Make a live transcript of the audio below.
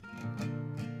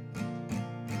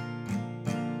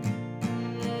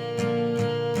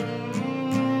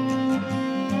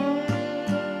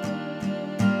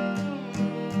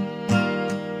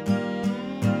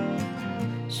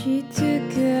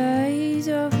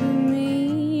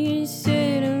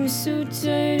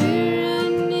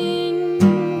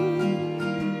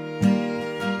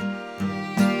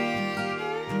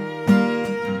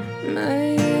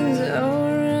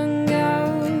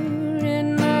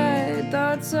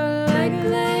are like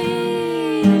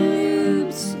light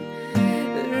loops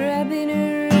wrapping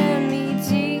around me,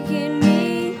 taking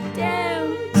me down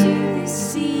to the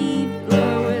sea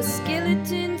floor where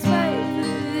skeletons fight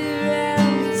for their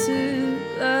ounce of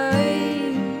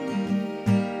life.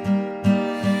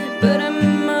 But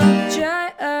I'm all dry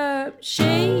up,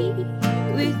 shade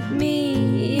with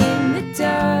me in the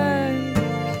dark.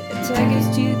 Attackers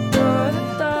to throw the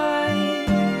thought,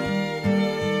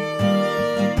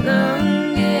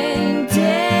 long and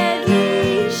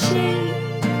deadly shade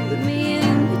with me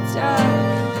in the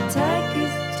dark.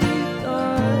 Attackers to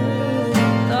throw the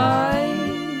thought,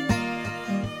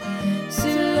 so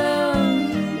long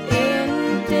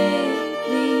and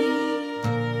deadly.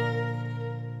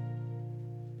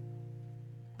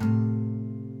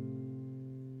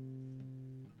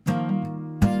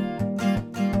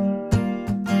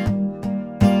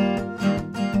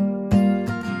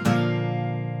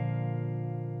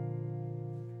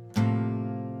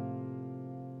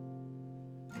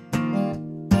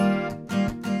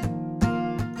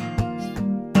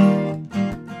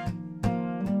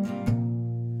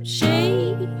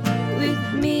 Shade with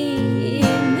me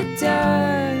in the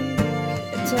dark.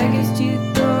 Attackers to